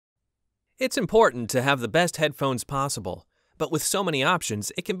It's important to have the best headphones possible, but with so many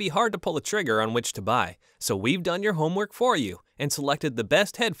options, it can be hard to pull a trigger on which to buy. So we've done your homework for you and selected the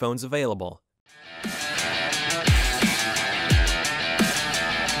best headphones available.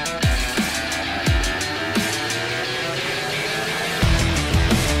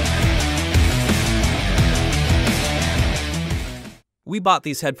 We bought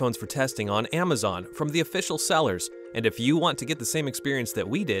these headphones for testing on Amazon from the official sellers, and if you want to get the same experience that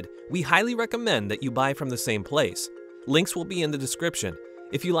we did, we highly recommend that you buy from the same place. Links will be in the description.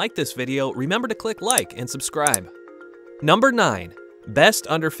 If you like this video, remember to click like and subscribe. Number 9. Best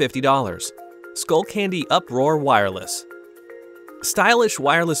under $50. Skullcandy Uproar Wireless. Stylish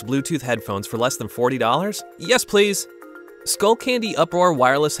wireless Bluetooth headphones for less than $40? Yes, please! Skullcandy Uproar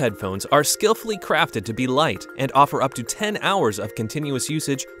wireless headphones are skillfully crafted to be light and offer up to 10 hours of continuous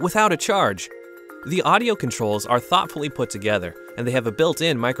usage without a charge. The audio controls are thoughtfully put together, and they have a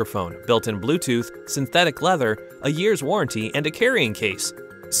built-in microphone, built-in Bluetooth, synthetic leather, a year's warranty, and a carrying case.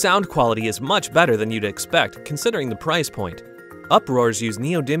 Sound quality is much better than you'd expect considering the price point. Uproars use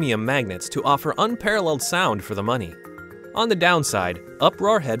neodymium magnets to offer unparalleled sound for the money. On the downside,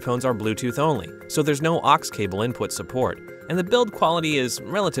 Uproar headphones are Bluetooth only, so there's no aux cable input support, and the build quality is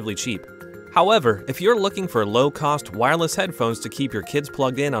relatively cheap. However, if you're looking for low-cost wireless headphones to keep your kids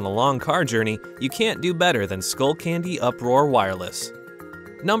plugged in on a long car journey, you can't do better than Skullcandy Uproar Wireless.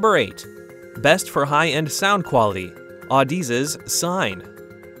 Number 8. Best for high-end sound quality. Audez's Sine.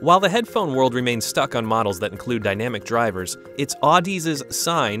 While the headphone world remains stuck on models that include dynamic drivers, it's Audez's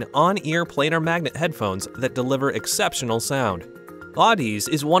Sine on-ear planar magnet headphones that deliver exceptional sound. Audez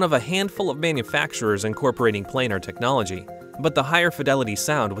is one of a handful of manufacturers incorporating planar technology, but the higher fidelity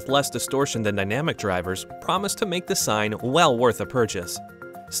sound with less distortion than dynamic drivers promise to make the Sine well worth a purchase.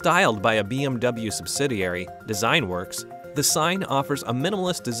 Styled by a BMW subsidiary, Designworks, the Sine offers a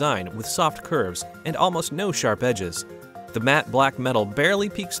minimalist design with soft curves and almost no sharp edges. The matte black metal barely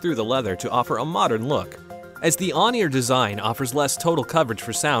peeks through the leather to offer a modern look. As the on-ear design offers less total coverage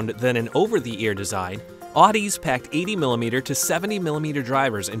for sound than an over-the-ear design, Audez packed 80mm to 70mm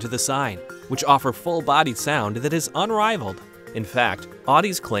drivers into the Sine, which offer full-bodied sound that is unrivaled. In fact,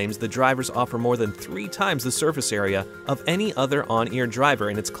 Audez claims the drivers offer more than 3 times the surface area of any other on-ear driver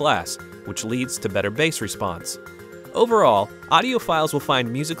in its class, which leads to better bass response. Overall, audiophiles will find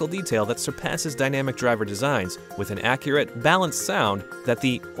musical detail that surpasses dynamic driver designs with an accurate, balanced sound that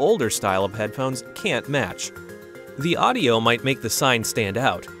the older style of headphones can't match. The audio might make the Sine stand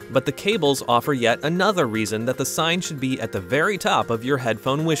out, but the cables offer yet another reason that the Sine should be at the very top of your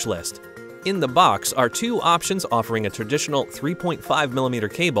headphone wish list. In the box are 2 options offering a traditional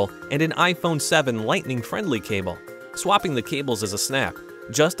 3.5mm cable and an iPhone 7 lightning-friendly cable. Swapping the cables is a snap.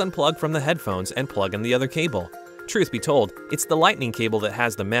 Just unplug from the headphones and plug in the other cable. Truth be told, it's the lightning cable that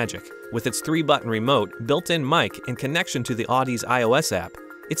has the magic. With its 3-button remote, built-in mic, and connection to the Audez iOS app.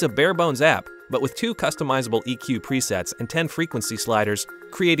 It's a bare-bones app, but with 2 customizable EQ presets and 10 frequency sliders,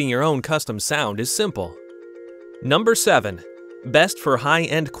 creating your own custom sound is simple. Number 7. Best for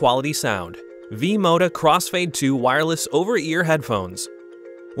high-end quality sound. V-Moda Crossfade 2 Wireless Over-Ear Headphones.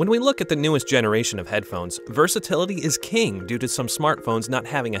 When we look at the newest generation of headphones, versatility is king due to some smartphones not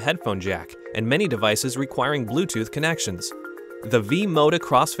having a headphone jack and many devices requiring Bluetooth connections. The V-Moda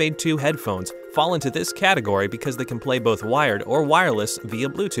Crossfade 2 headphones fall into this category because they can play both wired or wireless via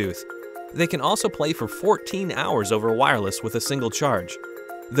Bluetooth. They can also play for 14 hours over wireless with a single charge.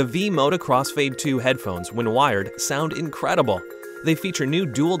 The V-Moda Crossfade 2 headphones, when wired, sound incredible. They feature new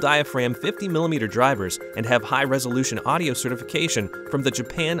dual-diaphragm 50mm drivers and have high-resolution audio certification from the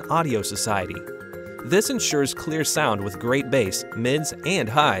Japan Audio Society. This ensures clear sound with great bass, mids, and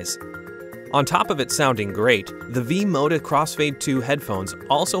highs. On top of it sounding great, the V-Moda Crossfade 2 headphones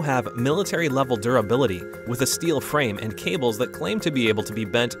also have military-level durability with a steel frame and cables that claim to be able to be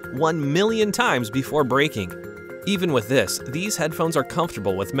bent 1 million times before breaking. Even with this, these headphones are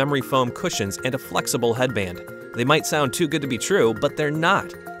comfortable with memory foam cushions and a flexible headband. They might sound too good to be true, but they're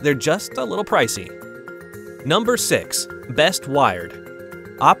not. They're just a little pricey. Number 6. Best Wired.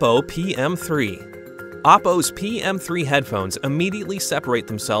 Oppo PM3. Oppo's PM3 headphones immediately separate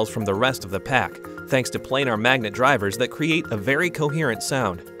themselves from the rest of the pack, thanks to planar magnet drivers that create a very coherent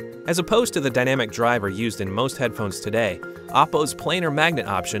sound. As opposed to the dynamic driver used in most headphones today, Oppo's planar magnet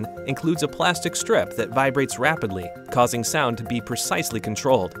option includes a plastic strip that vibrates rapidly, causing sound to be precisely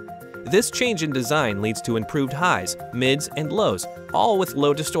controlled. This change in design leads to improved highs, mids, and lows, all with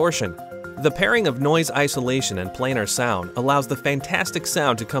low distortion. The pairing of noise isolation and planar sound allows the fantastic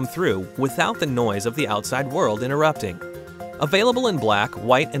sound to come through without the noise of the outside world interrupting. Available in black,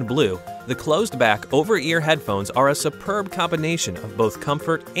 white, and blue, the closed-back over-ear headphones are a superb combination of both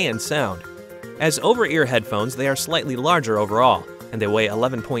comfort and sound. As over-ear headphones, they are slightly larger overall, and they weigh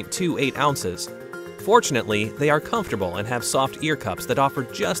 11.28 ounces. Fortunately, they are comfortable and have soft ear cups that offer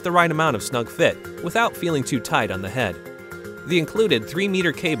just the right amount of snug fit without feeling too tight on the head. The included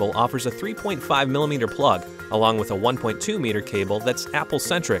 3-meter cable offers a 3.5mm plug, along with a 1.2-meter cable that's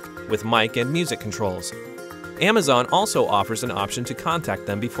Apple-centric with mic and music controls. Amazon also offers an option to contact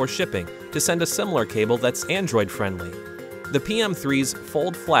them before shipping to send a similar cable that's Android-friendly. The PM3s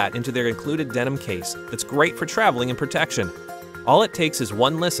fold flat into their included denim case that's great for traveling and protection. All it takes is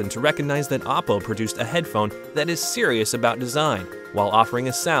one listen to recognize that Oppo produced a headphone that is serious about design, while offering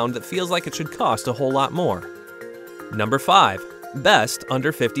a sound that feels like it should cost a whole lot more. Number 5. Best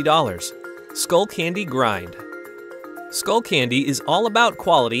under $50. Skullcandy Grind. Skullcandy is all about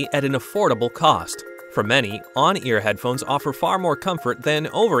quality at an affordable cost. For many, on-ear headphones offer far more comfort than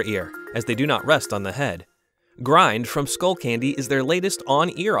over-ear, as they do not rest on the head. Grind from Skullcandy is their latest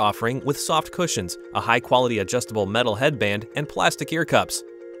on-ear offering with soft cushions, a high-quality adjustable metal headband, and plastic ear cups.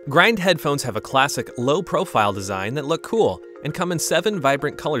 Grind headphones have a classic low-profile design that look cool and come in 7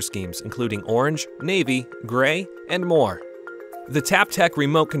 vibrant color schemes including orange, navy, gray, and more. The TapTech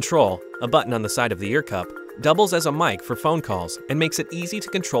remote control, a button on the side of the ear cup, doubles as a mic for phone calls and makes it easy to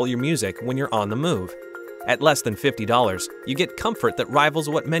control your music when you're on the move. At less than $50, you get comfort that rivals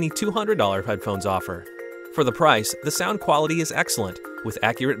what many $200 headphones offer. For the price, the sound quality is excellent, with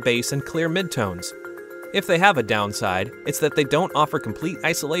accurate bass and clear midtones. If they have a downside, it's that they don't offer complete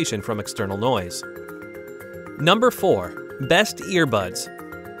isolation from external noise. Number 4. Best Earbuds.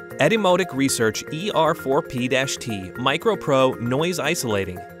 Etymotic Research ER4P-T Micro Pro Noise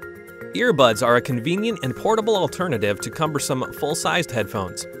Isolating. Earbuds are a convenient and portable alternative to cumbersome full-sized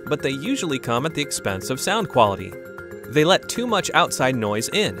headphones, but they usually come at the expense of sound quality. They let too much outside noise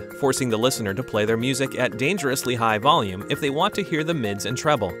in, forcing the listener to play their music at dangerously high volume if they want to hear the mids and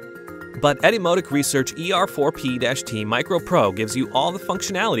treble. But Etymotic Research ER4P-T Micro Pro gives you all the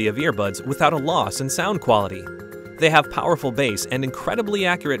functionality of earbuds without a loss in sound quality. They have powerful bass and incredibly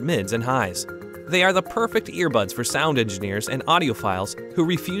accurate mids and highs. They are the perfect earbuds for sound engineers and audiophiles who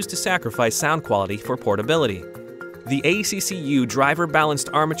refuse to sacrifice sound quality for portability. The ACCU driver-balanced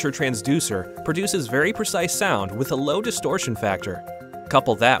armature transducer produces very precise sound with a low distortion factor.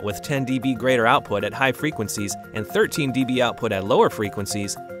 Couple that with 10 dB greater output at high frequencies and 13 dB output at lower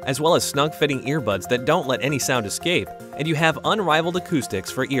frequencies, as well as snug-fitting earbuds that don't let any sound escape, and you have unrivaled acoustics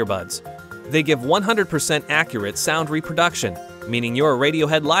for earbuds. They give 100% accurate sound reproduction, meaning your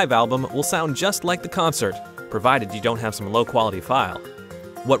Radiohead live album will sound just like the concert, provided you don't have some low-quality file.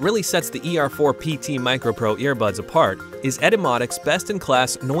 What really sets the ER4P-T Micro Pro earbuds apart is Etymotic's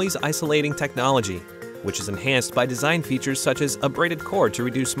best-in-class noise isolating technology, which is enhanced by design features such as a braided cord to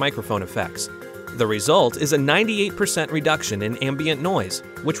reduce microphone effects. The result is a 98% reduction in ambient noise,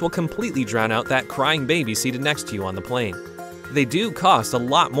 which will completely drown out that crying baby seated next to you on the plane. They do cost a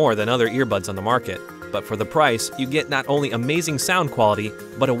lot more than other earbuds on the market, but for the price, you get not only amazing sound quality,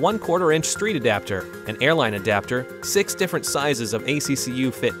 but a 1/4-inch street adapter, an airline adapter, 6 different sizes of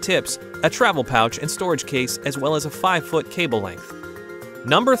ACCU fit tips, a travel pouch and storage case, as well as a 5-foot cable length.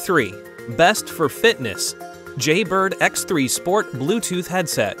 Number 3. Best for Fitness. Jaybird X3 Sport Bluetooth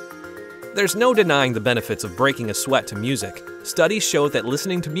Headset. There's no denying the benefits of breaking a sweat to music. Studies show that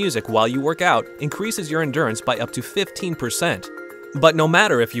listening to music while you work out increases your endurance by up to 15%. But no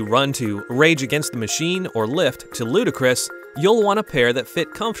matter if you run to Rage Against the Machine or lift to Ludacris, you'll want a pair that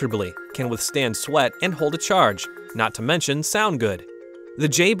fit comfortably, can withstand sweat, and hold a charge, not to mention sound good. The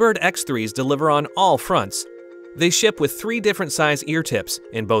Jaybird X3s deliver on all fronts. They ship with 3 different size ear tips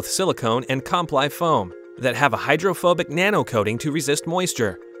in both silicone and Comply foam that have a hydrophobic nano coating to resist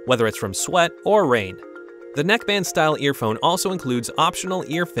moisture, whether it's from sweat or rain. The neckband-style earphone also includes optional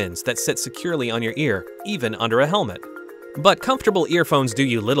ear fins that sit securely on your ear, even under a helmet. But comfortable earphones do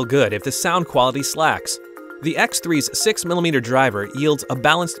you little good if the sound quality slacks. The X3's 6mm driver yields a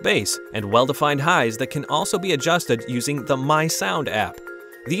balanced bass and well-defined highs that can also be adjusted using the My Sound app.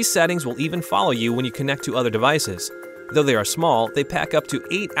 These settings will even follow you when you connect to other devices. Though they are small, they pack up to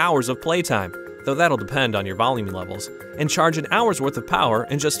 8 hours of playtime, though that'll depend on your volume levels, and charge an hour's worth of power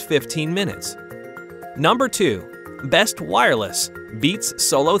in just 15 minutes. Number 2. Best Wireless. Beats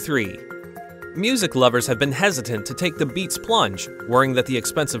Solo 3. Music lovers have been hesitant to take the Beats plunge, worrying that the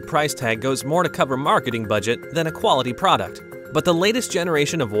expensive price tag goes more to cover marketing budget than a quality product. But the latest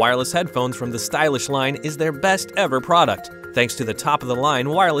generation of wireless headphones from the stylish line is their best ever product, thanks to the top-of-the-line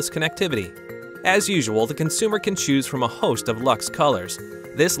wireless connectivity. As usual, the consumer can choose from a host of luxe colors.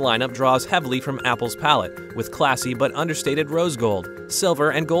 This lineup draws heavily from Apple's palette, with classy but understated rose gold, silver,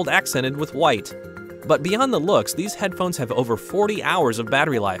 and gold accented with white. But beyond the looks, these headphones have over 40 hours of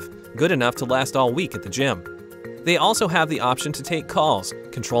battery life, good enough to last all week at the gym. They also have the option to take calls,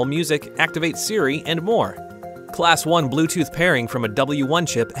 control music, activate Siri, and more. Class 1 Bluetooth pairing from a W1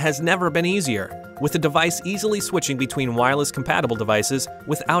 chip has never been easier, with the device easily switching between wireless compatible devices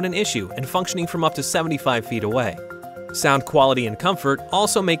without an issue and functioning from up to 75 feet away. Sound quality and comfort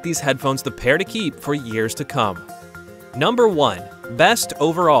also make these headphones the pair to keep for years to come. Number 1. Best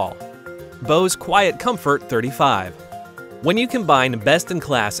overall. Bose Quiet Comfort 35. When you combine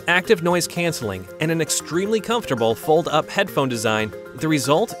best-in-class active noise canceling and an extremely comfortable fold-up headphone design, the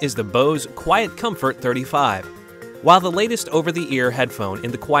result is the Bose Quiet Comfort 35. While the latest over-the-ear headphone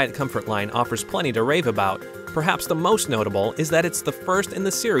in the Quiet Comfort line offers plenty to rave about, perhaps the most notable is that it's the first in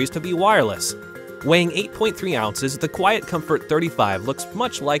the series to be wireless. Weighing 8.3 ounces, the Quiet Comfort 35 looks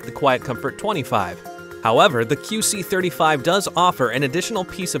much like the Quiet Comfort 25. However, the QC35 does offer an additional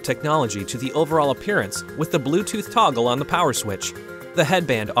piece of technology to the overall appearance with the Bluetooth toggle on the power switch. The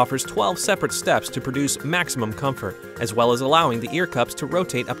headband offers 12 separate steps to produce maximum comfort, as well as allowing the ear cups to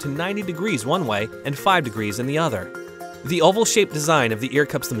rotate up to 90 degrees one way and 5 degrees in the other. The oval-shaped design of the ear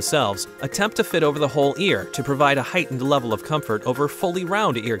cups themselves attempt to fit over the whole ear to provide a heightened level of comfort over fully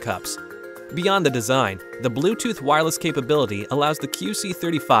round ear cups. Beyond the design, the Bluetooth wireless capability allows the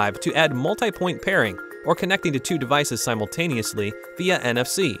QC35 to add multi-point pairing or connecting to two devices simultaneously via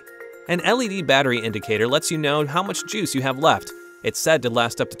NFC. An LED battery indicator lets you know how much juice you have left. It's said to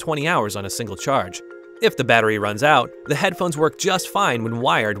last up to 20 hours on a single charge. If the battery runs out, the headphones work just fine when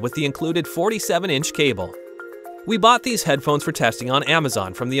wired with the included 47-inch cable. We bought these headphones for testing on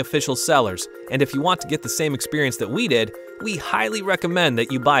Amazon from the official sellers, and if you want to get the same experience that we did, we highly recommend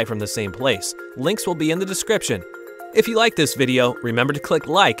that you buy from the same place. Links will be in the description. If you like this video, remember to click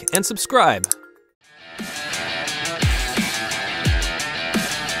like and subscribe.